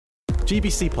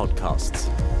GBC Podcasts.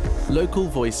 Local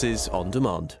voices on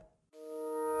demand.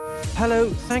 Hello,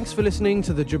 thanks for listening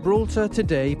to the Gibraltar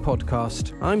Today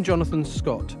podcast. I'm Jonathan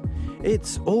Scott.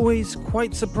 It's always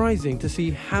quite surprising to see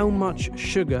how much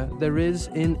sugar there is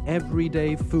in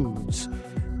everyday foods.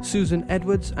 Susan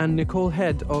Edwards and Nicole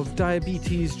Head of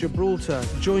Diabetes Gibraltar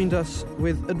joined us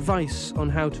with advice on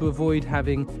how to avoid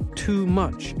having too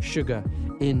much sugar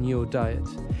in your diet.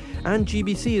 And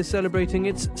GBC is celebrating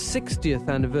its 60th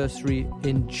anniversary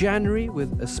in January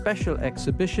with a special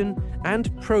exhibition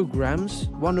and programmes,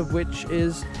 one of which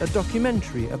is a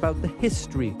documentary about the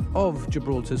history of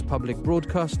Gibraltar's public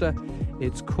broadcaster.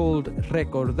 It's called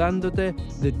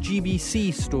Recordandote, the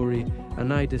GBC story,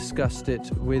 and I discussed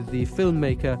it with the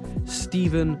filmmaker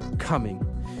Stephen Cumming.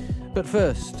 But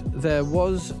first, there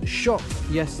was shock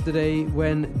yesterday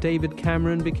when David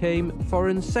Cameron became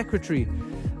Foreign Secretary.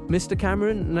 Mr.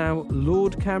 Cameron, now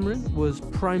Lord Cameron, was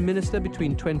Prime Minister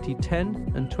between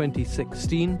 2010 and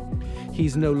 2016.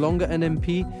 He's no longer an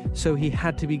MP, so he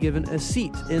had to be given a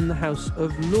seat in the House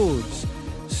of Lords.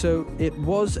 So it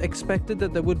was expected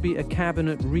that there would be a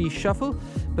cabinet reshuffle,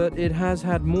 but it has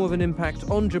had more of an impact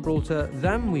on Gibraltar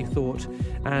than we thought.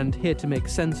 And here to make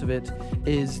sense of it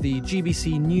is the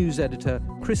GBC news editor,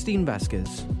 Christine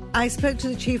Vasquez. I spoke to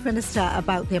the Chief Minister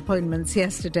about the appointments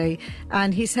yesterday,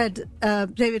 and he said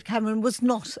David Cameron was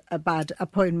not a bad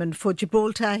appointment for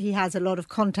Gibraltar. He has a lot of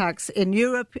contacts in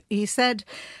Europe, he said,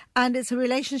 and it's a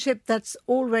relationship that's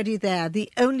already there.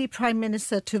 The only Prime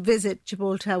Minister to visit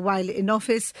Gibraltar while in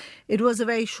office, it was a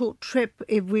very short trip,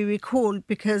 if we recall,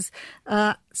 because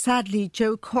sadly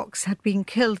Joe Cox had been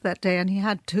killed that day and he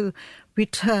had to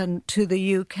return to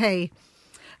the UK.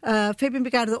 Fabian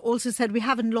Picardo also said we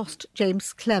haven't lost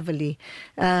James Cleverly.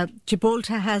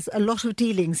 Gibraltar has a lot of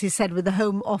dealings, he said, with the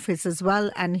Home Office as well,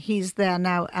 and he's there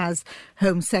now as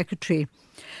Home Secretary.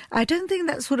 I don't think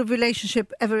that sort of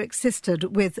relationship ever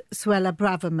existed with Suella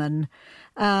Braverman.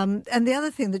 And the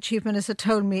other thing the Chief Minister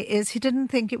told me is he didn't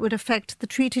think it would affect the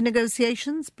treaty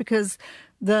negotiations because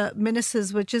the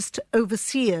ministers were just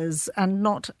overseers and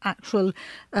not actual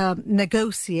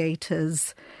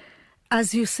negotiators.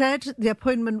 As you said, the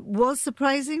appointment was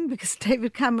surprising because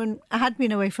David Cameron had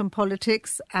been away from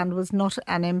politics and was not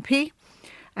an MP.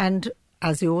 And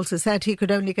as you also said, he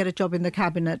could only get a job in the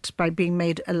cabinet by being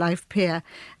made a life peer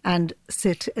and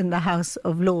sit in the House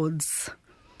of Lords.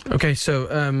 OK, so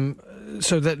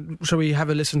shall we have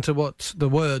a listen to what the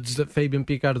words that Fabian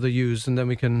Picardo used and then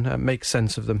we can make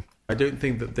sense of them? I don't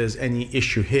think that there's any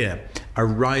issue here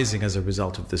arising as a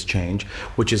result of this change,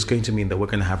 which is going to mean that we're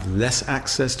going to have less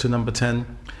access to number 10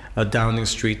 Downing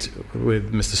Street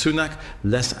with Mr. Sunak,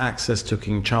 less access to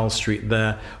King Charles Street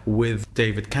there with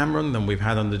David Cameron than we've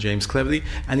had under James Cleverly.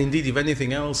 And indeed, if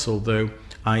anything else, although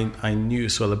I knew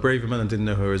Suella Braverman and didn't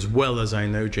know her as well as I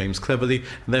know James Cleverly,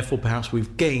 and therefore perhaps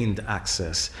we've gained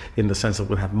access in the sense that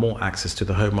we'll have more access to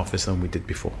the Home Office than we did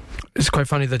before. It's quite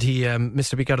funny that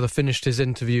Mr. Picardo finished his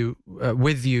interview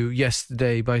with you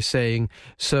yesterday by saying,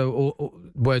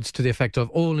 words to the effect of,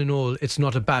 all in all, it's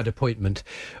not a bad appointment,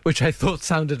 which I thought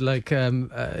sounded like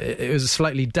it was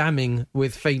slightly damning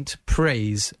with faint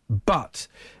praise. But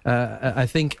I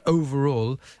think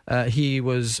overall he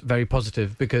was very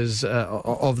positive because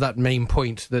of that main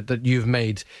point that you've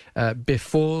made.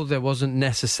 Before, there wasn't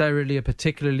necessarily a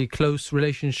particularly close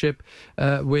relationship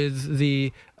with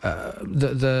the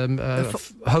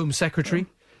Home Secretary.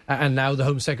 And now the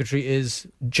Home Secretary is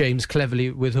James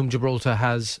Cleverly, with whom Gibraltar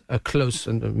has a close,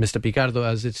 and Mr. Picardo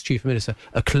as its Chief Minister,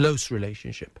 a close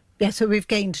relationship. Yeah, so we've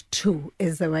gained two,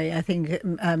 is the way I think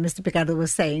Mr. Picardo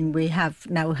was saying. We have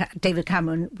now David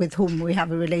Cameron, with whom we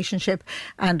have a relationship,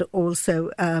 and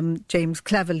also James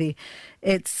Cleverly.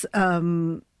 It's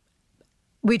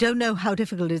we don't know how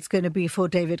difficult it's going to be for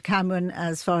David Cameron.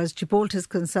 As far as Gibraltar is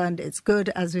concerned, it's good,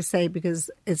 as we say,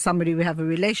 because it's somebody we have a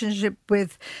relationship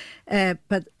with.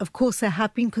 But, of course, there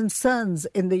have been concerns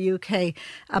in the UK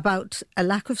about a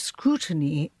lack of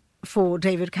scrutiny for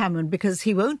David Cameron because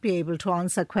he won't be able to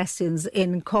answer questions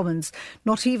in Commons,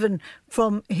 not even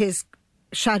from his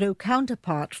shadow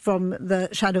counterpart, from the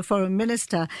shadow foreign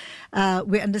minister.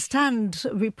 We understand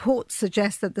reports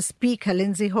suggest that the Speaker,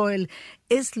 Lindsay Hoyle,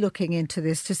 is looking into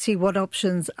this to see what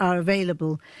options are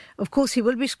available. Of course, he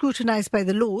will be scrutinised by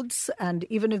the Lords, and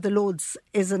even if the Lords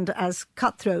isn't as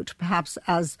cutthroat, perhaps,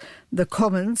 as the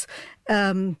Commons,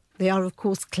 they are, of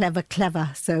course,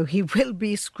 clever, so he will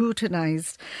be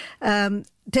scrutinised.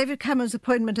 David Cameron's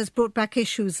appointment has brought back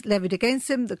issues levied against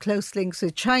him, the close links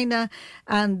with China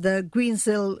and the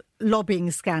Greensill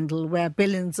lobbying scandal where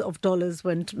billions of dollars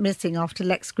went missing after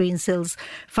Lex Greensill's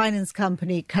finance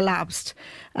company collapsed.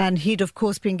 And he'd, of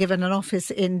course, been given an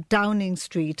office in Downing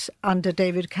Street under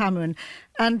David Cameron.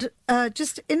 And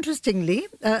just interestingly,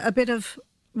 a bit of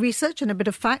research and a bit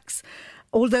of facts.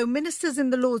 Although ministers in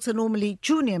the Lords are normally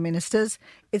junior ministers,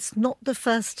 it's not the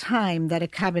first time that a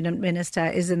cabinet minister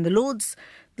is in the Lords.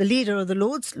 The leader of the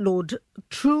Lords, Lord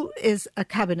True, is a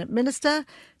cabinet minister.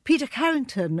 Peter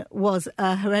Carrington was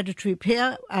a hereditary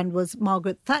peer and was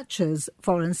Margaret Thatcher's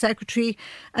foreign secretary.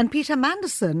 And Peter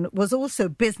Mandelson was also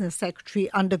business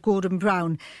secretary under Gordon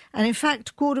Brown. And in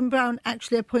fact, Gordon Brown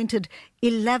actually appointed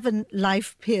 11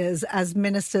 life peers as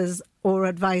ministers or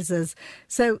advisors.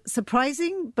 So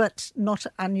surprising, but not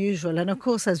unusual. And of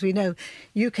course, as we know,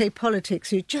 UK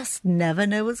politics, you just never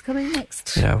know what's coming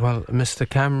next. Yeah, well, Mr.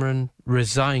 Cameron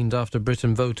resigned after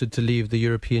Britain voted to leave the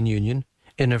European Union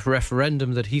in a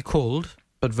referendum that he called,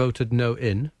 but voted no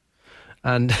in.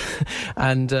 And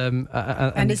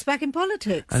he's back in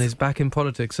politics. And he's back in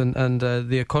politics. And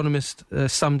The Economist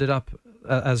summed it up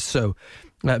as so.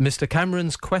 Mr.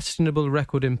 Cameron's questionable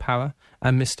record in power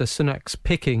and Mr. Sunak's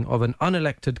picking of an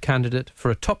unelected candidate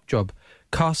for a top job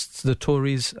casts the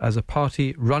Tories as a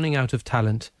party running out of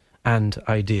talent and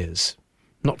ideas.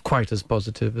 Not quite as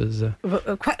positive as...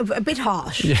 Quite a bit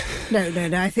harsh. Yeah. No.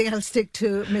 I think I'll stick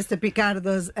to Mr.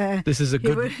 Picardo's... This is a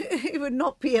good... It would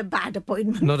not be a bad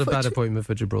appointment. Not a bad appointment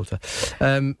for Gibraltar.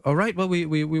 All right, well,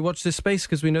 we watch this space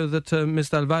because we know that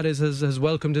Mr. Alvarez has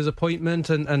welcomed his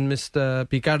appointment and Mr.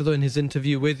 Picardo in his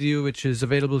interview with you, which is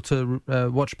available to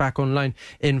watch back online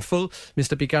in full.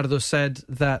 Mr. Picardo said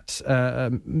that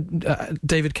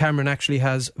David Cameron actually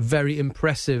has very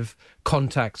impressive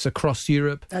contacts across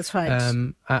Europe. That's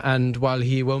right. And while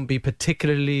he won't be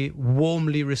particularly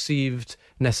warmly received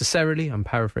necessarily, I'm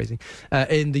paraphrasing,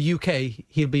 in the UK,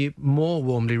 he'll be more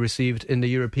warmly received in the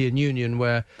European Union,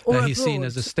 where he's seen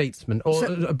as a statesman, or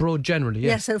abroad generally.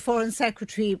 Yes. So Foreign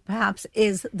Secretary perhaps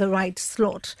is the right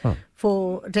slot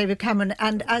for David Cameron.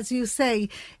 And as you say,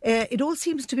 it all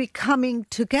seems to be coming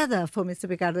together for Mr.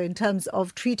 Picardo in terms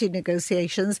of treaty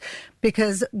negotiations,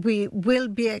 because we will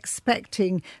be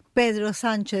expecting Pedro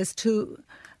Sanchez to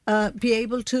be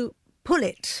able to pull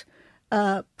it.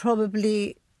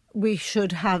 Probably we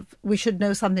should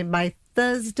know something by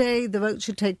Thursday. The vote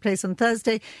should take place on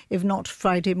Thursday, if not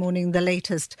Friday morning, the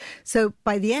latest. So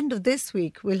by the end of this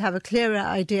week, we'll have a clearer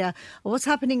idea of what's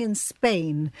happening in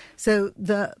Spain. So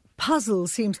the puzzle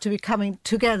seems to be coming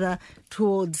together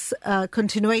towards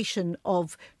continuation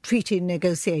of treaty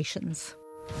negotiations.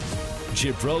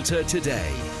 Gibraltar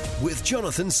Today with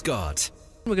Jonathan Scott.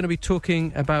 We're going to be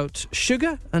talking about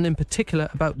sugar and in particular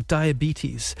about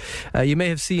diabetes. You may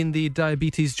have seen the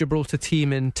Diabetes Gibraltar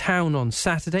team in town on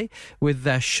Saturday with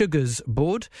their sugars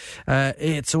board.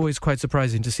 It's always quite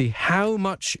surprising to see how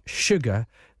much sugar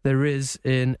there is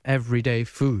in everyday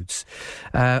foods.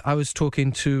 I was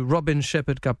talking to Robin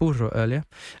Shepherd-Capurro earlier,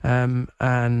 and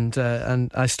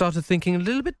I started thinking a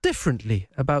little bit differently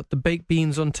about the baked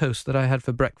beans on toast that I had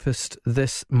for breakfast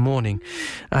this morning.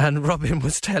 And Robin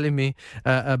was telling me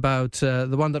about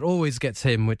the one that always gets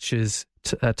him, which is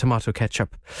tomato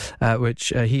ketchup,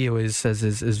 which he always says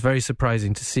is very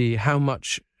surprising to see how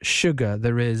much sugar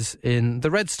there is in the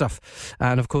red stuff.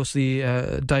 And of course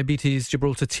the Diabetes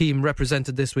Gibraltar team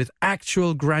represented this with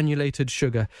actual granulated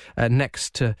sugar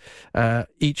next to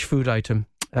each food item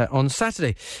on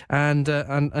Saturday. And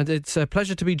it's a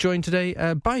pleasure to be joined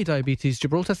today by Diabetes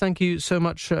Gibraltar. Thank you so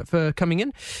much for coming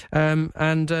in.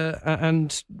 And tell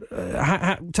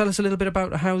us a little bit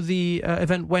about how the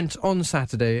event went on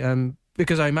Saturday.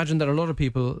 Because I imagine that a lot of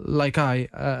people, like I,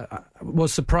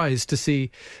 was surprised to see,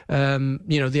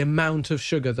 the amount of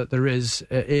sugar that there is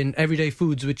in everyday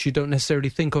foods, which you don't necessarily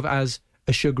think of as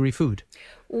a sugary food.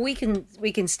 We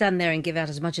can stand there and give out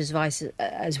as much advice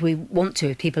as we want to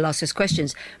if people ask us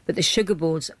questions, but the sugar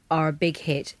boards are a big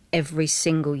hit every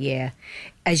single year.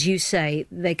 As you say,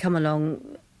 they come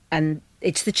along and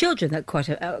it's the children that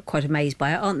are quite amazed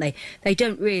by it, aren't they? They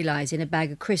don't realise in a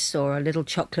bag of crisps or a little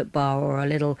chocolate bar or a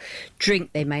little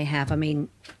drink they may have. I mean,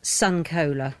 Sun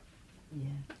Cola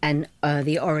and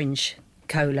the orange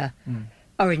cola.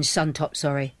 Orange Suntop,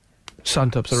 sorry.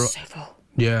 Suntops are... So full.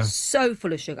 Yeah. So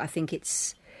full of sugar. I think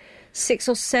it's 6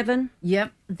 or 7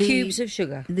 cubes of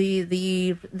sugar.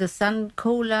 The Sun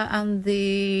Cola and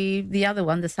the other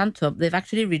one, the Suntop, they've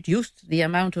actually reduced the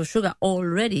amount of sugar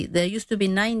already. There used to be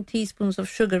 9 teaspoons of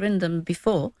sugar in them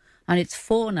before, and it's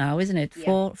 4 now, isn't it?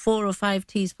 Yeah. 4 or 5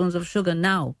 teaspoons of sugar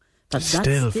now But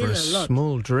Still, that's for a a lot.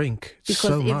 small drink, Because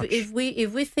so much. if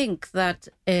we think that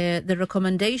the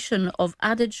recommendation of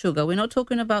added sugar, we're not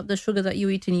talking about the sugar that you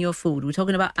eat in your food. We're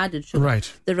talking about added sugar.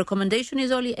 Right. The recommendation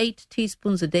is only 8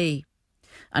 teaspoons a day,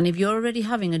 and if you're already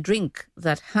having a drink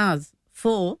that has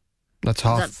 4, That's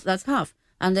half. that's half.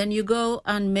 And then you go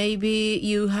and maybe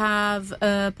you have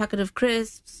a packet of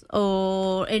crisps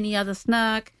or any other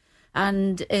snack,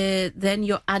 and then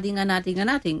you're adding and adding and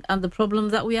adding. And the problem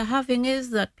that we are having is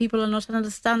that people are not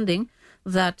understanding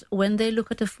that when they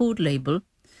look at a food label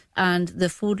and the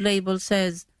food label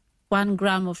says 1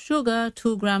 gram of sugar,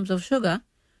 2 grams of sugar,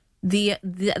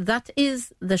 that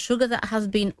is the sugar that has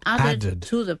been added.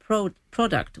 To the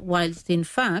product, whilst in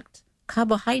fact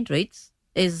carbohydrates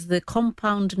is the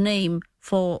compound name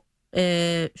for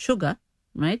sugar,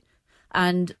 right?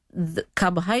 And the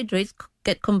carbohydrates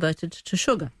get converted to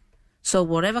sugar. So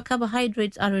whatever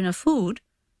carbohydrates are in a food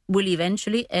will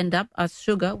eventually end up as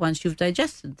sugar once you've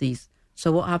digested these.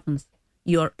 So what happens?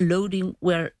 We're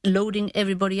loading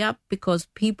everybody up because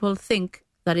people think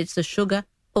that it's the sugar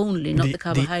only, not the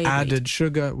carbohydrate. The added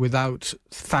sugar without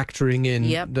factoring in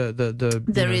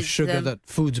the sugar that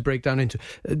foods break down into.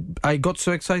 I got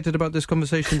so excited about this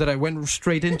conversation that I went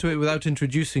straight into it without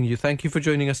introducing you. Thank you for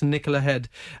joining us, Nicola Head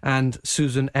and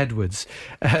Susan Edwards.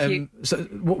 So,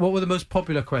 what were the most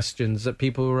popular questions that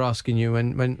people were asking you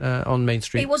when on Main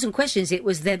Street? It wasn't questions, it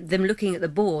was them looking at the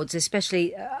boards,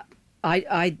 especially...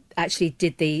 I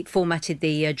actually formatted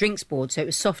the drinks board, so it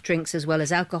was soft drinks as well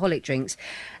as alcoholic drinks,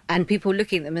 and people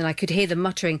looking at them, and I could hear them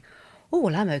muttering, "Oh,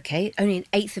 well, I'm okay. Only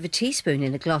 1/8 of a teaspoon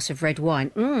in a glass of red wine.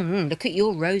 Look at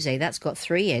your rosé, that's got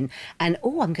 3 in. And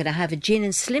I'm going to have a gin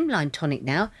and slimline tonic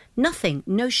now. Nothing,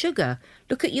 no sugar.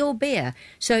 Look at your beer."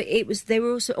 So they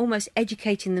were also almost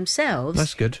educating themselves.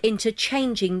 That's good. Into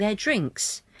changing their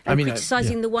drinks. And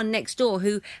criticising the one next door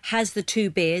who has the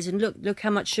 2 beers, and look how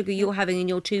much sugar you're having in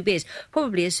your 2 beers.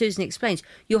 Probably, as Susan explains,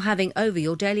 you're having over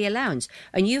your daily allowance.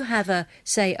 And you have a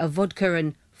vodka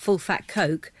and full-fat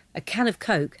Coke. A can of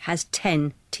Coke has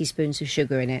 10 teaspoons of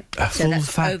sugar in it. A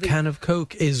full-fat can of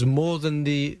Coke is more than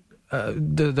the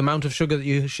amount of sugar that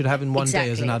you should have in one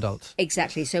day as an adult.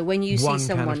 Exactly. So when you see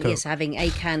someone having a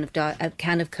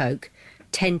can of Coke,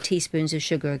 10 teaspoons of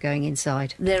sugar are going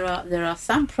inside. There are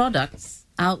some products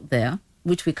out there,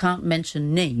 which we can't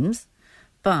mention names,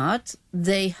 but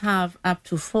they have up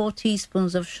to 4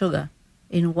 teaspoons of sugar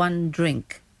in one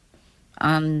drink.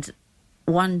 And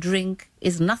one drink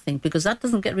is nothing, because that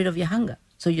doesn't get rid of your hunger.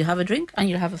 So you have a drink and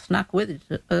you have a snack with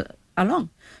it along.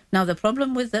 Now, the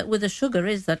problem with the sugar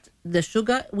is that the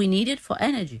sugar, we need it for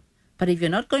energy. But if you're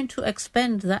not going to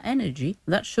expend that energy,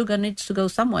 that sugar needs to go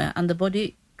somewhere, and the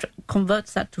body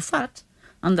converts that to fat.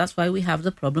 And that's why we have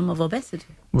the problem of obesity.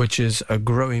 Which is a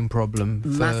growing problem for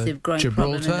Massive growing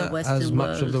Gibraltar, problem in the Western as much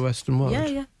world. of the Western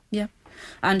world. Yeah.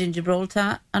 And in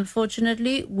Gibraltar,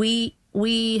 unfortunately,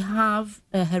 we have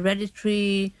a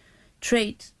hereditary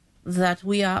trait that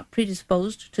we are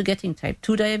predisposed to getting type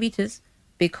 2 diabetes,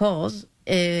 because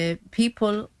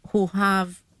people who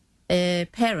have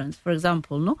parents, for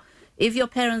example, if your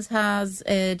parents has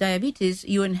diabetes,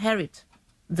 you inherit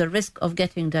the risk of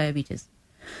getting diabetes.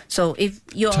 So if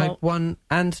you're... Type 1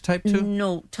 and type 2?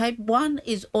 No, type 1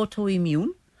 is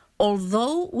autoimmune.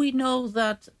 Although we know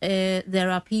that there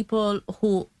are people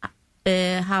who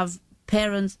have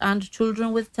parents and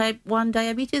children with type 1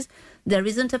 diabetes, there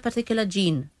isn't a particular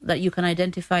gene that you can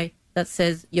identify that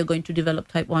says you're going to develop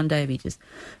type 1 diabetes.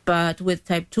 But with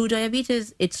type 2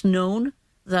 diabetes, it's known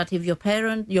that if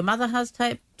your mother has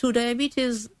type 2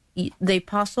 diabetes, they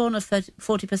pass on a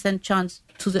 40% chance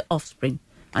to the offspring.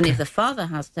 And if the father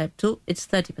has type 2, it's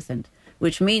 30%,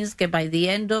 which means that by the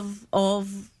end of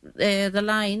the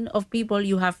line of people,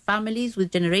 you have families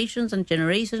with generations and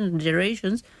generations and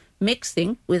generations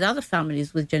mixing with other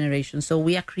families with generations. So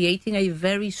we are creating a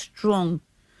very strong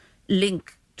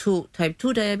link to type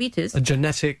 2 diabetes. A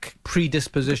genetic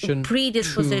predisposition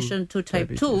to type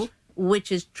diabetes. 2, which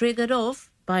is triggered off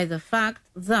by the fact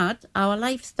that our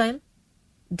lifestyle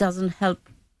doesn't help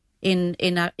in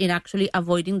actually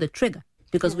avoiding the trigger.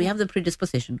 Because we have the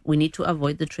predisposition. We need to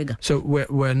avoid the trigger. So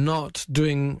we're not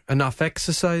doing enough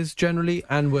exercise generally,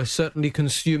 and we're certainly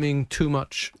consuming too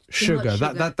much sugar.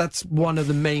 That's one of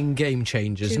the main game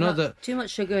changers. Too much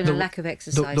sugar and a lack of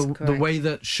exercise, the way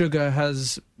that sugar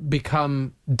has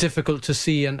become difficult to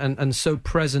see and so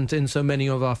present in so many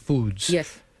of our foods.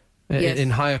 Yes. In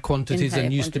higher quantities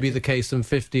than used to be the case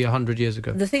 50, 100 years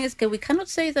ago. The thing is, we cannot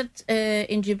say that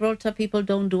in Gibraltar people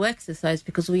don't do exercise,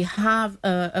 because we have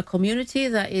a community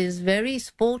that is very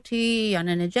sporty and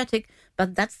energetic,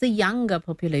 but that's the younger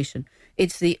population.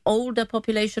 It's the older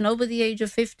population over the age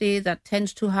of 50 that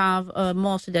tends to have a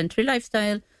more sedentary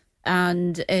lifestyle,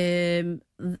 and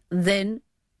then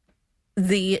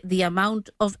the amount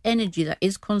of energy that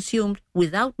is consumed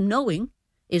without knowing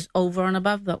is over and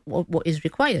above what is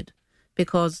required.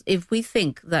 Because if we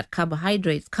think that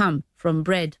carbohydrates come from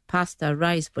bread, pasta,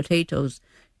 rice, potatoes,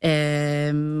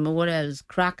 what else?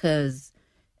 Crackers,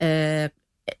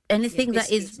 anything that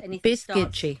is biscuits,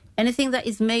 starchy. anything that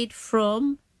is made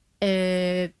from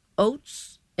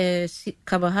oats,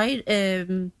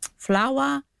 carbohydrate,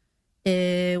 flour,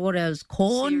 what else?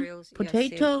 Corn, Cereals,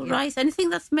 potato, yeah. rice, anything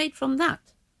that's made from that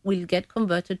will get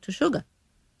converted to sugar.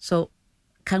 So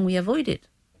can we avoid it?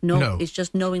 No, it's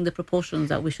just knowing the proportions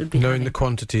that we should be knowing having. the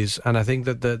quantities. And I think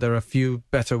that there are a few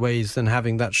better ways than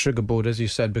having that sugar board, as you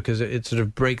said, because it sort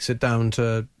of breaks it down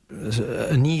to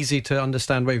an easy to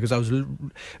understand way. Because I was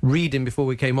reading before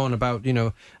we came on about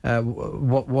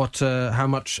how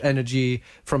much energy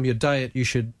from your diet you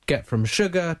should get from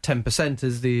sugar. 10%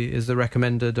 is the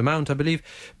recommended amount, I believe.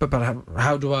 But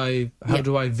how do I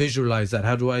visualize that?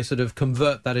 How do I sort of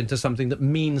convert that into something that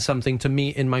means something to me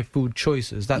in my food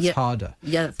choices? That's harder.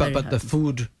 Yeah, that's but very the hard.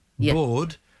 food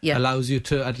board allows you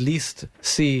to at least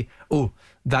see,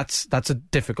 that's a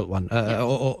difficult one,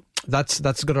 or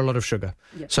that's got a lot of sugar.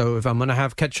 Yeah. So if I'm going to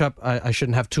have ketchup, I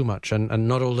shouldn't have too much, and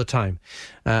not all the time,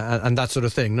 and that sort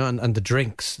of thing. No, and the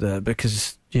drinks,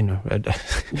 because the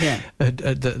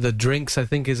drinks, I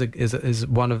think is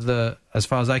one of the, as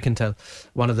far as I can tell,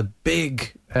 one of the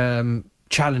big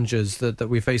challenges that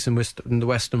we face in the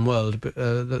Western world,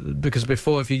 because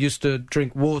before, if you used to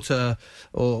drink water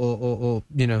or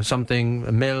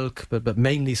something, milk, but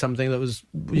mainly something that was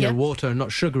water and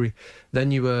not sugary,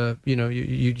 then you were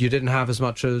you didn't have as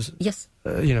much as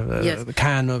a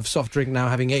can of soft drink now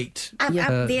having 8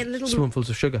 spoonfuls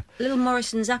of sugar. Little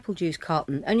Morrison's apple juice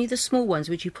carton, only the small ones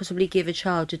which you possibly give a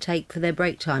child to take for their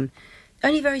break time,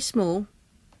 only very small,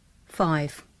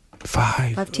 5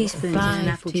 teaspoons of an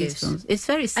apple juice. It's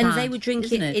very sad, and they would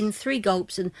drink it in 3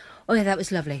 gulps, and that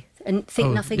was lovely, and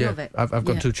think nothing of it. I've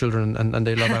got 2 children, and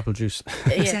they love apple juice.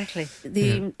 Exactly.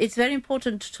 It's very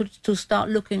important to start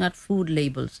looking at food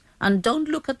labels, and don't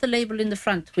look at the label in the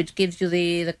front, which gives you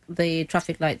the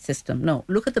traffic light system. No,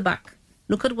 look at the back.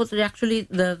 Look at what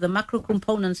the macro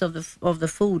components of the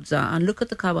foods are, and look at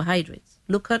the carbohydrates.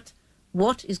 Look at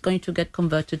what is going to get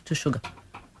converted to sugar.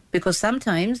 Because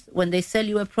sometimes when they sell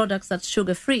you a product that's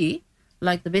sugar-free,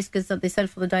 like the biscuits that they sell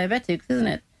for the diabetics, isn't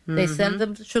it? Mm-hmm. They sell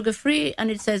them sugar-free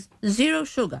and it says 0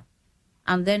 sugar.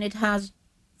 And then it has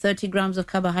 30 grams of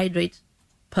carbohydrate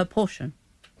per portion.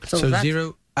 So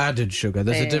 0 added sugar.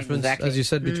 There's a difference, as you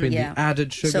said, between the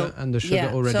added sugar and the sugar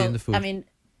already in the food. I mean,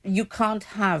 you can't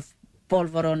have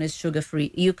polvorones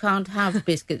sugar-free. You can't have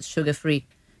biscuits sugar-free,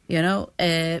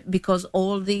 because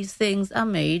all these things are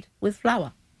made with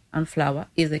flour. And flour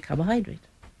is a carbohydrate.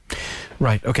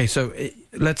 Right. Okay. So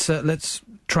let's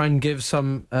try and give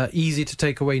some easy to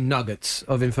take away nuggets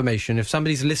of information. If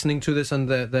somebody's listening to this and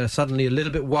they're suddenly a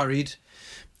little bit worried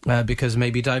because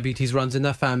maybe diabetes runs in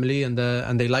their family and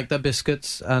they like their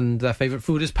biscuits and their favorite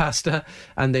food is pasta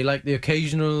and they like the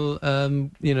occasional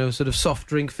sort of soft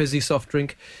drink, fizzy soft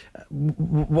drink,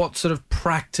 what sort of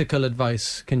practical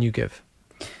advice can you give?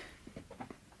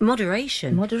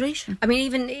 Moderation. I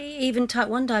mean, even type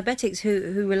 1 diabetics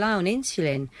who rely on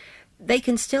insulin, they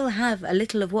can still have a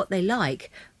little of what they like,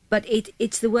 but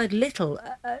it's the word little,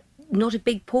 not a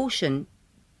big portion.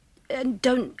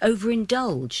 Don't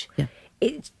overindulge. Yeah.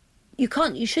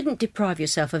 You shouldn't deprive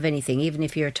yourself of anything, even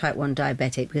if you're a type 1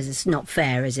 diabetic, because it's not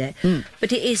fair, is it?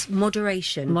 But it is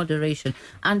moderation.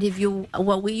 And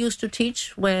what we used to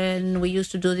teach when we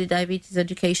used to do the diabetes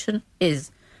education is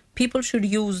people should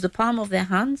use the palm of their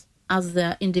hands as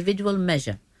their individual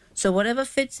measure. So whatever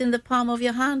fits in the palm of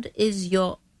your hand is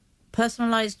your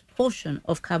personalized portion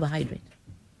of carbohydrate.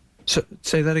 So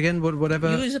say that again.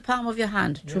 Whatever. Use the palm of your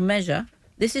hand to measure.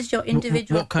 This is your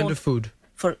individual. What kind of food?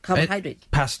 For carbohydrate.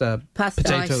 Pasta,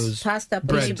 potatoes,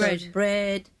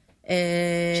 bread,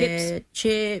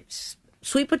 chips.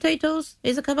 Sweet potatoes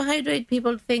is a carbohydrate.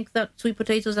 People think that sweet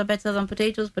potatoes are better than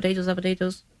potatoes. Potatoes are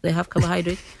potatoes. They have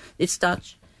carbohydrate. It's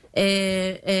starch.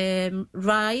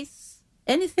 Rice,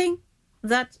 anything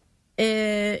that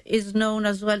is known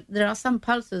as well. There are some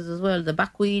pulses as well, the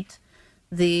buckwheat,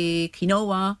 the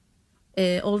quinoa,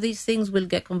 all these things will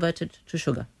get converted to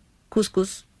sugar.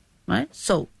 Couscous, right?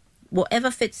 So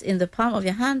whatever fits in the palm of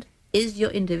your hand is your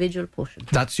individual portion.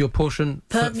 That's your portion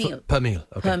per meal. Per meal.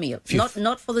 Okay. Per meal.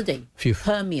 Not for the day.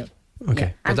 Per meal.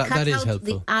 Okay. And that cut is out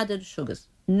helpful. the added sugars.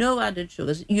 No added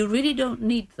sugars. You really don't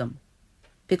need them,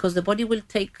 because the body will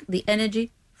take the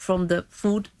energy from the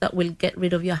food that will get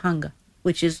rid of your hunger.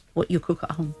 which is what you cook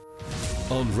at home.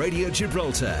 On Radio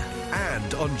Gibraltar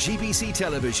and on GBC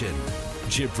Television.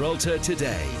 Gibraltar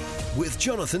Today with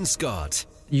Jonathan Scott.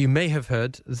 You may have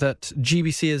heard that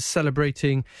GBC is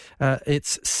celebrating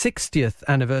its 60th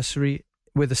anniversary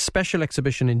with a special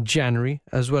exhibition in January,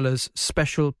 as well as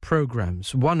special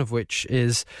programmes, one of which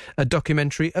is a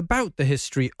documentary about the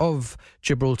history of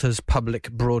Gibraltar's public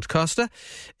broadcaster.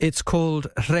 It's called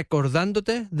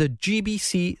Recordandote, the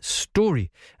GBC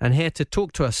Story. And here to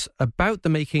talk to us about the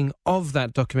making of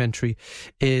that documentary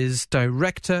is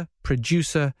director,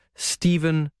 producer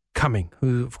Stephen Cumming,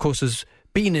 who, of course, has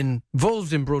been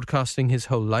involved in broadcasting his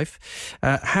whole life.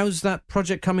 How's that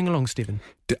project coming along, Stephen?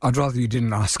 I'd rather you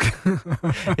didn't ask.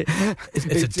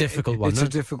 It's a difficult one. It's a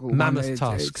difficult mammoth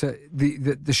task.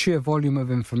 The sheer volume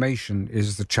of information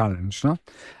is the challenge, no?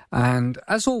 And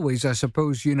as always, I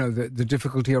suppose, you know, the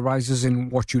difficulty arises in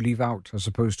what you leave out as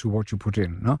opposed to what you put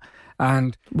in, no?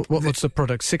 And what's the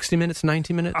product? 60 minutes,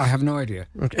 90 minutes? I have no idea.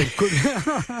 Okay.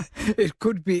 It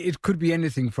could be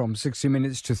anything from 60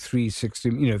 minutes to 3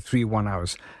 1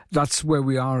 hours. That's where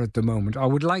we are at the moment. I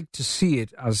would like to see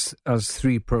it as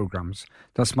 3 programs.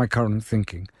 That's my current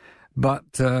thinking.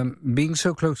 But being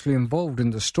so closely involved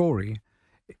in the story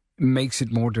makes it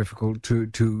more difficult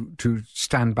to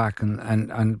stand back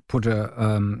and put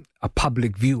a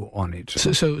public view on it.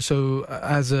 So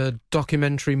as a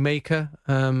documentary maker,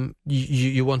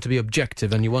 you want to be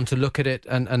objective and you want to look at it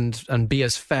and be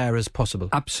as fair as possible.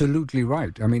 Absolutely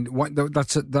right. I mean,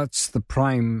 that's the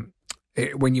prime.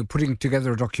 When you're putting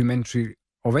together a documentary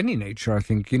of any nature, I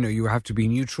think, you know, you have to be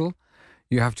neutral,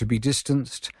 you have to be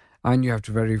distanced, and you have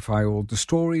to verify all the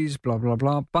stories, blah, blah,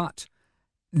 blah. But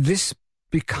this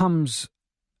becomes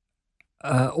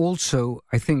also,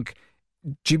 I think,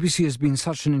 GBC has been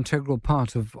such an integral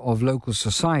part of local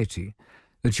society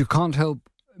that you can't help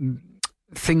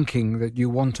thinking that you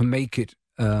want to make it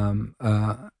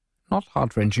not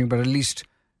heart-wrenching, but at least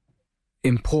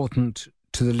important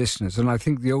to the listeners. And I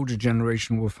think the older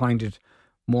generation will find it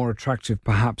more attractive,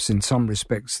 perhaps in some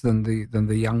respects, than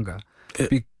the younger,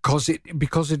 because it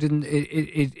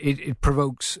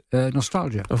provokes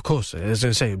nostalgia. Of course, as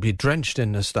I say, it'll be drenched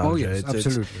in nostalgia. Oh yes,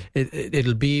 absolutely.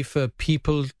 It'll be for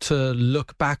people to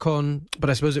look back on, but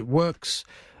I suppose it works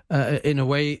in a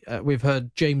way. We've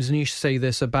heard James Niche say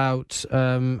this about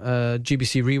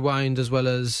GBC Rewind as well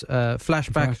as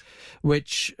Flashback,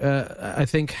 which I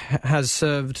think has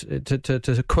served,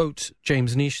 to quote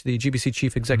James Niche, the GBC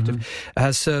chief executive,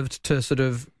 has served to sort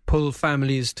of pull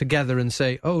families together and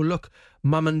say, oh, look,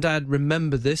 Mum and Dad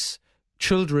remember this.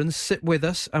 Children, sit with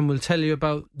us and we'll tell you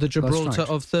about the Gibraltar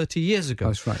of 30 years ago.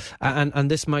 That's right.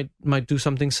 And this might do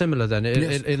something similar then.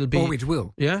 It'll be... Oh, it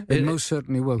will. Yeah? It most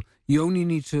certainly will. You only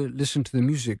need to listen to the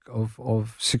music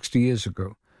of 60 years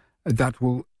ago. That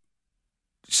will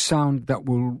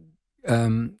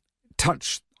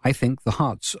touch, I think, the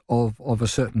hearts of a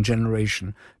certain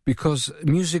generation, because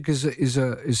music does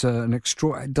an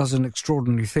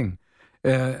extraordinary thing.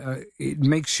 It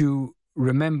makes you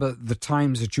remember the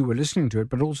times that you were listening to it,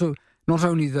 but also not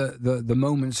only the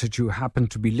moments that you happen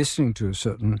to be listening to a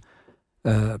certain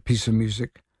piece of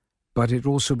music, but it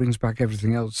also brings back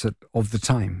everything else of the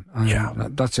time.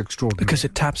 And that's extraordinary. Because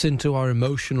it taps into our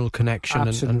emotional connection.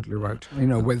 Absolutely right. You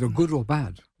know, whether good or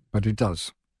bad, but it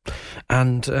does.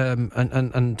 And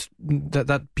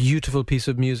that beautiful piece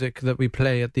of music that we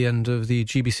play at the end of the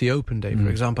GBC Open Day, for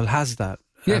example, has that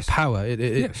power.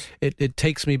 It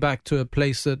takes me back to a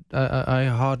place that I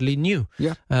hardly knew.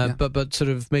 But sort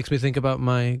of makes me think about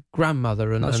my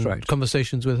grandmother and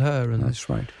conversations with her. And that's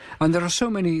right. And there are so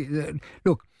many.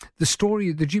 Look, the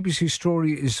GBC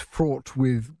story is fraught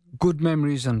with good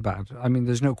memories and bad. I mean,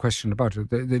 there's no question about it.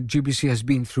 The GBC has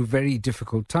been through very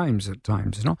difficult times at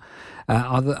times, you know.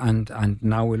 And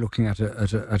now we're looking at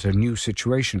a new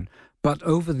situation. But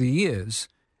over the years,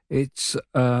 it's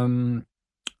been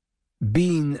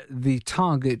the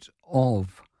target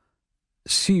of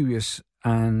serious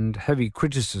and heavy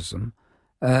criticism,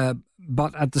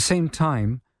 but at the same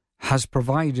time has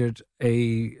provided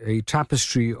a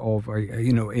tapestry of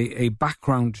a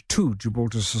background to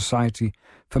Gibraltar society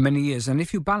for many years. And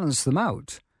if you balance them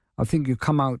out, I think you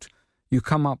come up,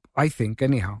 I think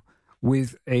anyhow,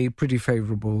 with a pretty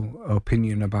favourable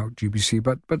opinion about GBC.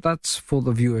 But that's for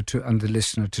the viewer and the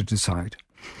listener to decide.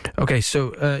 Okay,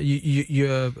 so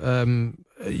you've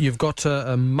got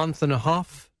a month and a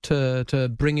half to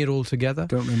bring it all together.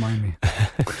 Don't remind me.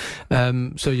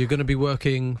 So you're going to be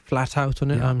working flat out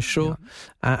on it, I'm sure,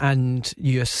 and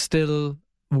you're still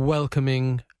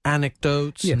welcoming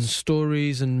anecdotes and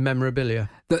stories and memorabilia.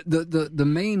 The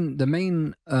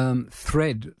main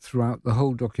thread throughout the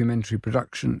whole documentary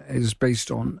production is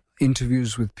based on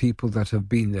interviews with people that have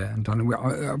been there and done it.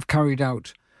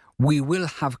 We will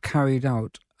have carried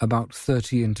out about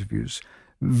 30 interviews,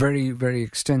 very, very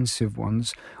extensive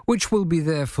ones, which will be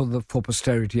there for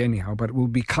posterity anyhow, but it will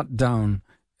be cut down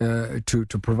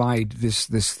to provide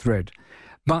this thread.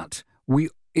 But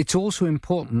it's also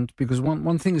important because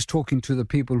one thing is talking to the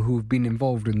people who've been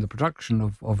involved in the production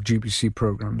of GBC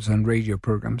programs and radio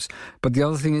programs, but the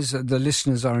other thing is that the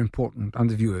listeners are important and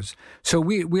the viewers. So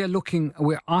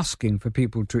we're asking for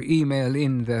people to email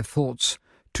in their thoughts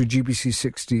to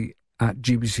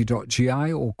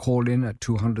gbc60@gbc.gi or call in at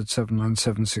 200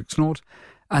 79760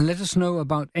 and let us know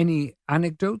about any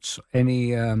anecdotes,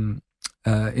 any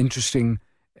interesting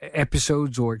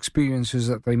episodes or experiences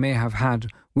that they may have had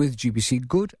with GBC,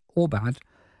 good or bad.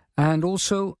 And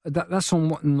also that's on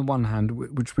the one hand,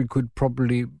 which we could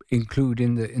probably include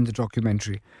in the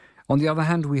documentary. On the other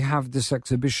hand, we have this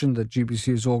exhibition that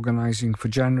GBC is organising for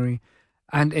January,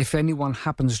 and if anyone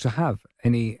happens to have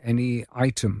any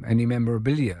item, any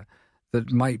memorabilia that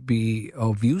might be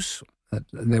of use that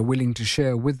they're willing to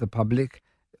share with the public,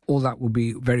 all that will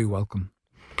be very welcome.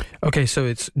 Okay, so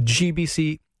it's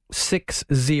gbc60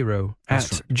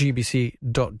 at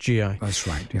gbc.gi. That's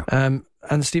right, yeah.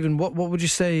 And Stephen, what would you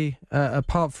say,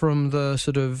 apart from the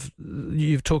sort of,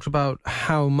 you've talked about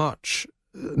how much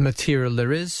material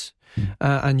there is,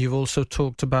 and you've also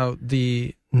talked about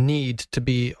the need to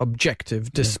be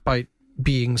objective despite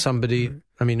being somebody.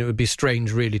 I mean, it would be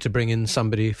strange, really, to bring in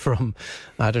somebody from,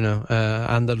 I don't know,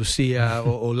 Andalusia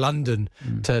or London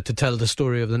to tell the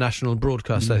story of the national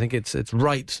broadcast. I think it's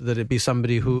right that it be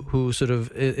somebody who sort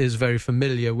of is very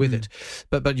familiar with it.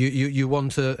 But you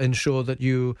want to ensure that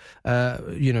you are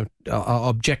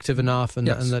objective enough and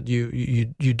that you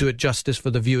do it justice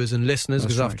for the viewers and listeners,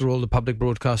 because after all, the public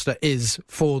broadcaster is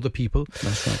for the people.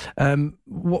 That's right.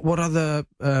 What other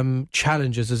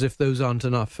challenges, as if those aren't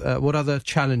enough, what other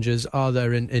challenges are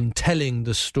there in telling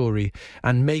the story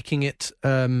and making it,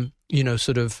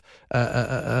 sort of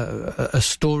a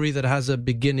story that has a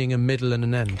beginning, a middle and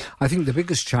an end? I think the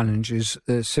biggest challenge is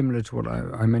similar to what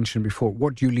I mentioned before.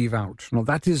 What do you leave out? Now,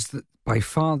 that is by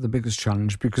far the biggest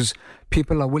challenge, because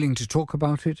people are willing to talk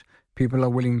about it. People are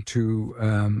willing to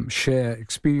share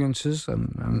experiences.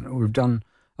 And we've done,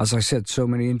 as I said, so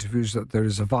many interviews that there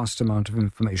is a vast amount of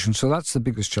information. So that's the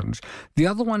biggest challenge. The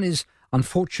other one is,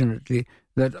 unfortunately,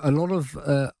 that a lot of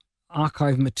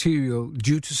archive material,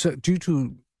 due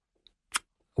to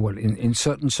in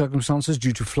certain circumstances,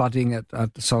 due to flooding at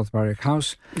the South Barrack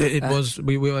House,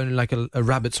 we were in like a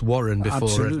rabbit's warren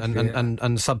before,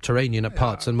 and subterranean at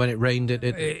parts, and when it rained,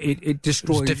 it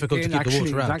destroyed. It was difficult to keep the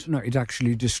water out. It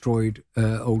actually destroyed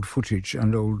old footage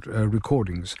and old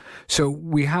recordings. So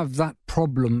we have that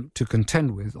problem to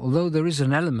contend with. Although there is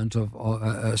an element of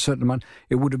a certain amount,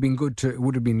 it would have been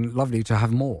lovely to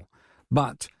have more.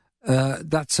 But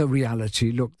that's a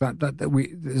reality. Look,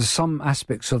 some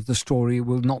aspects of the story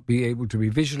will not be able to be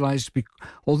visualized,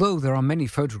 although there are many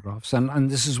photographs, and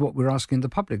this is what we're asking the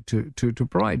public to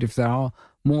provide. If there are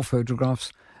more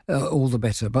photographs, all the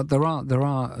better. But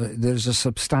there's a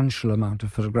substantial amount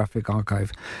of photographic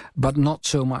archive, but not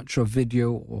so much of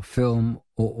video or film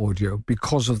or audio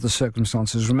because of the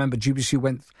circumstances. Remember,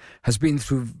 GBC has been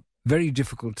through very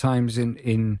difficult times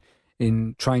in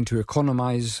trying to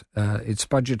economize. Its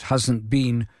budget hasn't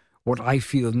been what I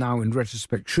feel now in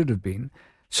retrospect should have been.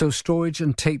 So storage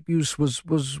and tape use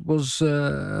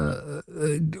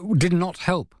did not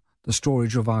help the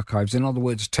storage of archives. In other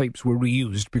words, tapes were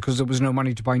reused because there was no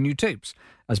money to buy new tapes.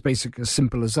 As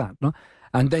simple as that. No?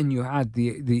 And then you add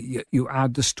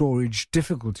the storage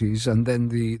difficulties, and then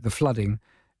the flooding.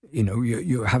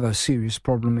 You have a serious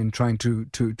problem in trying to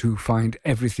find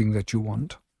everything that you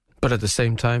want. But at the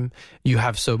same time, you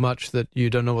have so much that you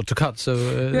don't know what to cut. So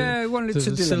it's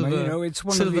a dilemma. It's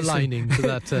one silver lining to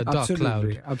that dark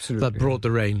cloud that brought the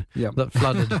rain, that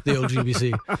flooded the old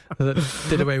GBC, that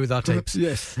did away with our tapes.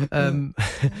 Yes.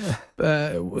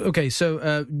 Okay,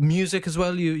 so music as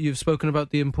well. You've spoken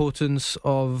about the importance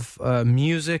of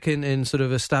music in sort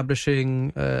of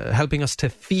establishing, helping us to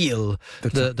feel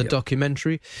the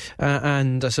documentary,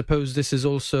 and I suppose this is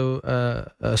also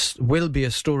will be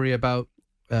a story about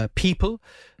people,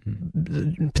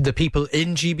 the people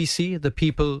in GBC, the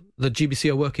people that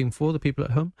GBC are working for, the people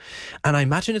at home. And I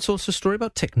imagine it's also a story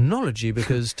about technology,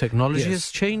 because technology has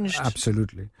changed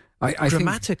absolutely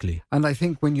dramatically. And I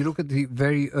think when you look at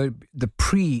the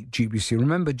pre-GBC,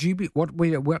 remember what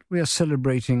we are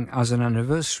celebrating as an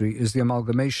anniversary is the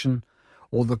amalgamation,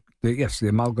 or the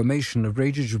amalgamation of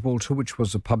Radio Gibraltar, which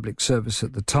was a public service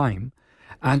at the time,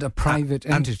 and a private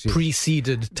entity. And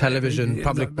preceded television,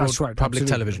 public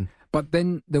television. But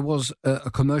then there was a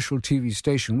commercial TV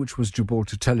station, which was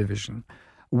Gibraltar Television,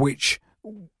 which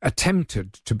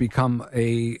attempted to become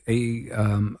a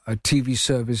TV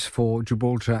service for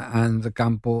Gibraltar and the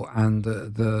Campo and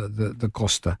the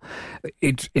Costa.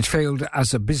 It failed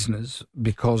as a business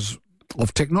because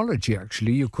of technology.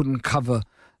 Actually, you couldn't cover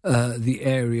the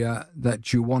area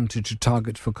that you wanted to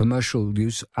target for commercial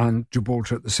use and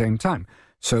Gibraltar at the same time.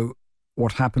 So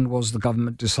what happened was the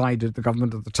government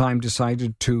at the time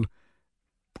decided to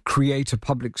create a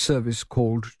public service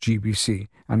called GBC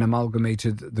and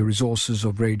amalgamated the resources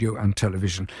of radio and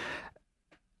television.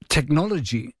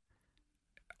 Technology,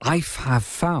 I have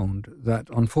found that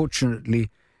unfortunately,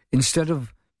 instead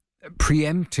of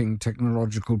preempting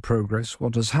technological progress,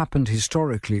 what has happened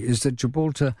historically is that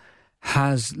Gibraltar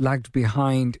has lagged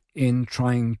behind in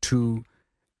trying to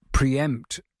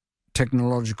preempt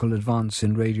technological advance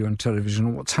in radio and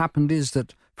television. What's happened is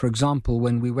that, for example,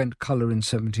 when we went colour in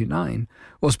 79,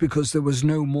 was because there was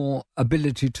no more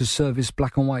ability to service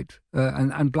black and white,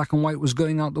 and black and white was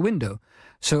going out the window.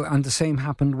 So, and the same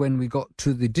happened when we got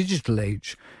to the digital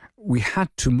age. We had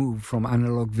to move from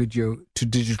analogue video to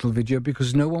digital video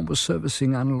because no one was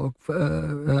servicing analogue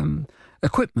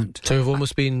equipment. So you've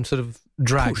almost been sort of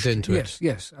dragged pushed into it.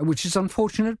 Yes, which is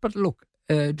unfortunate, but look,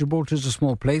 Gibraltar is a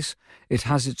small place. It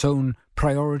has its own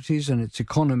priorities and its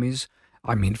economies.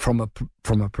 I mean, from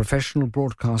a professional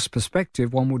broadcast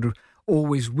perspective, one would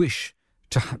always wish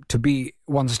to be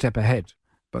one step ahead.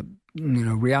 But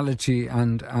reality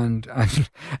and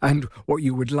what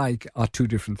you would like are two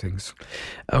different things.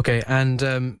 Okay, and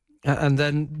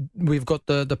then we've got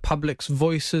the public's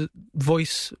voices. I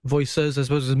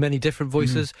suppose there's many different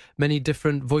voices, many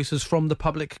different voices from the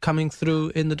public coming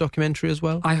through in the documentary as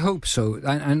well. I hope so,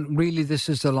 and really, this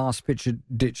is the last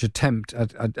ditch attempt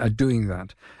at doing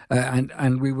that,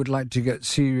 and we would like to get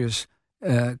serious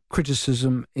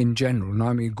criticism in general. Now,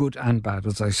 I mean, good and bad,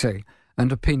 as I say,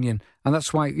 and opinion, and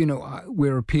that's why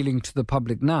we're appealing to the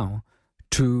public now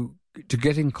to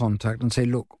get in contact and say,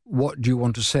 look, what do you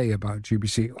want to say about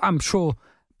GBC? I'm sure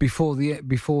before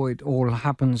it all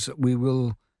happens, we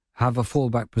will have a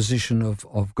fallback position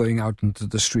of going out into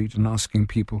the street and asking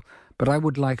people. But I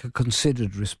would like a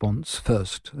considered response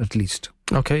first, at least.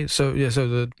 Okay, so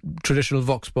the traditional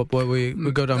vox pop where we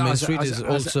go down Main Street is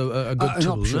also a good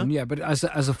tool, option, no? Yeah, but as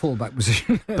a fallback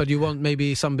position. But you want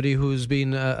maybe somebody who's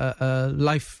been a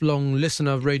lifelong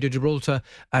listener of Radio Gibraltar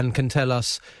and can tell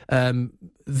us,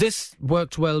 this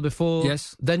worked well before,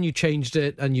 yes, then you changed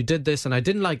it and you did this and I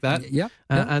didn't like that. Yeah.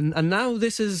 And now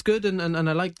this is good and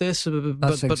I like this,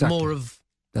 but more of...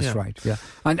 That's right, yeah.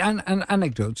 And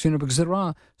anecdotes, because there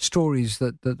are stories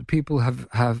that the people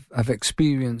have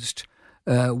experienced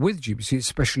with GBC,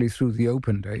 especially through the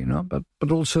Open Day,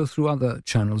 but also through other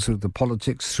channels, through the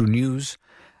politics, through news,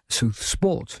 through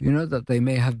sport, that they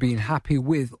may have been happy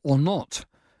with or not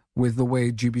with the way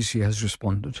GBC has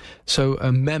responded. So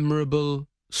a memorable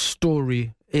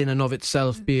story in and of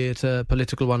itself, be it a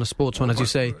political one, a sports one, as you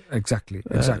say. Exactly.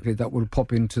 That will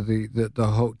pop into the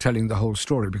whole, telling the whole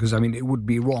story, because, I mean, it would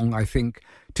be wrong, I think,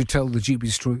 to tell the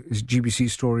GBC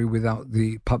story without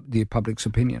the public's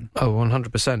opinion. Oh,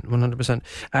 100%.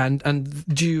 And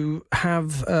do you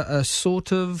have a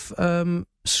sort of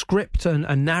script and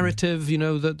a narrative,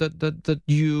 that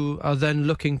you are then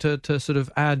looking to sort of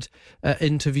add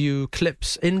interview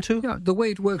clips into? Yeah, the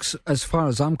way it works, as far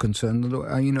as I'm concerned,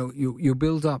 you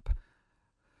build up.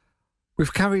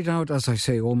 We've carried out, as I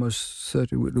say, almost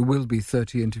 30. There will be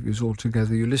 30 interviews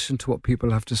altogether. You listen to what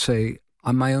people have to say.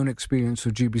 And my own experience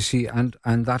of GBC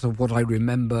and that of what I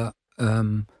remember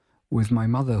with my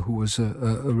mother, who was a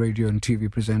radio and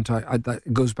TV presenter.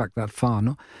 That goes back that far,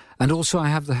 no? And also I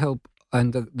have the help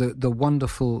and the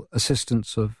wonderful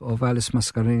assistance of Alice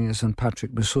Mascarenhas and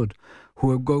Patrick Massoud,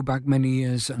 who go back many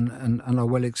years and are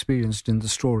well experienced in the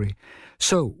story.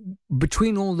 So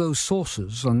between all those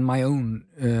sources and my own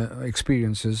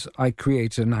experiences, I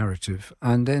create a narrative.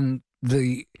 And then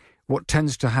what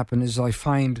tends to happen is I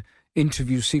find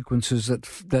interview sequences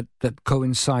that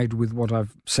coincide with what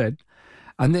I've said,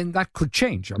 and then that could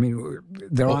change. I mean,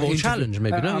 there are challenge,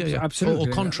 maybe, absolutely,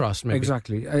 or contrast, maybe,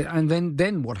 exactly. And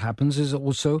then what happens is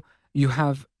also you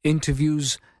have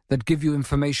interviews that give you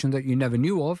information that you never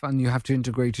knew of, and you have to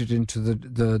integrate it into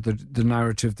the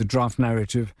narrative, the draft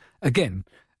narrative again.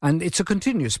 And it's a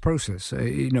continuous process.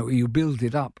 You build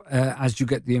it up as you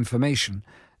get the information.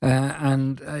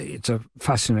 And it's a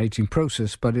fascinating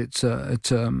process, but it's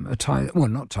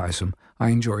not tiresome. I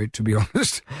enjoy it, to be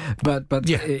honest. But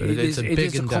it's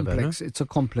a complex. No? It's a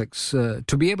complex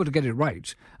to be able to get it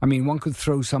right. I mean, one could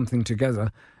throw something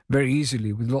together very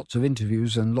easily with lots of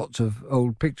interviews and lots of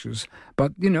old pictures.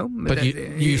 But, But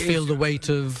you feel the weight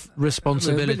of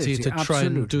responsibility to try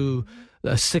and do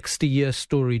a 60-year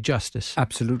story justice.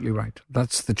 Absolutely right.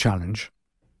 That's the challenge.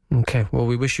 Okay, well,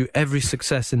 we wish you every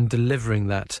success in delivering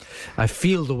that. I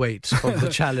feel the weight of the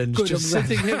challenge just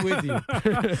sitting here with you.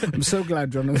 I'm so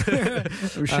glad, Jonathan.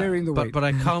 I'm sharing the weight. But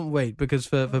I can't wait, because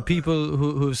for people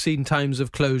who have seen Times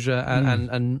of Closure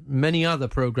and many other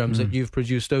programmes that you've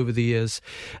produced over the years,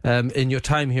 in your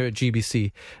time here at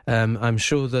GBC, I'm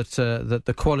sure that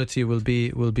the quality will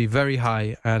be very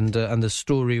high and the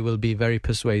story will be very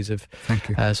persuasive. Thank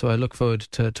you. So I look forward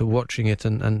to watching it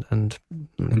and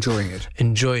enjoying it.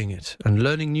 Enjoying it and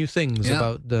learning new things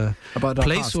about the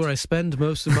place where I spend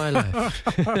most of my life.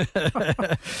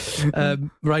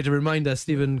 Right, a reminder,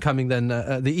 Stephen Cumming, then.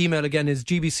 The email again is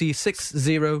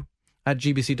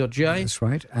gbc60@gbc.gi. That's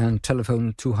right, and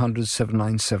telephone 200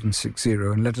 79760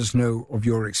 and let us know of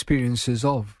your experiences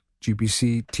of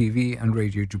GBC TV and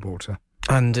Radio Gibraltar.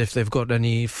 And if they've got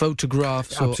any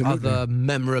photographs or other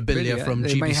memorabilia from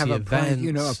they GBC may have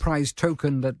events. A prize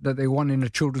token that they won in a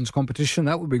children's competition.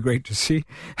 That would be great to see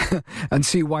and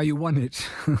see why you won it.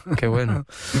 Okay, bueno.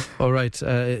 All right.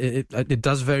 It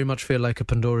does very much feel like a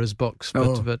Pandora's box.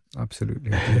 But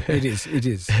absolutely. It is.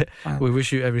 We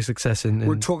wish you every success in...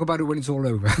 We'll talk about it when it's all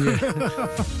over. Yeah.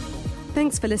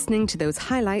 Thanks for listening to those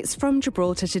highlights from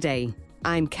Gibraltar Today.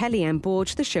 I'm Kelly Ann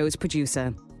Borge, the show's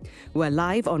producer. We're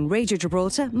live on Radio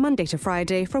Gibraltar Monday to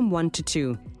Friday from 1 to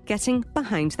 2, getting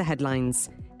behind the headlines.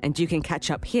 And you can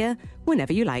catch up here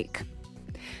whenever you like.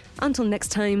 Until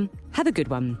next time, have a good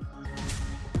one.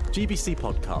 GBC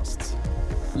Podcasts.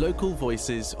 Local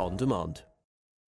voices on demand.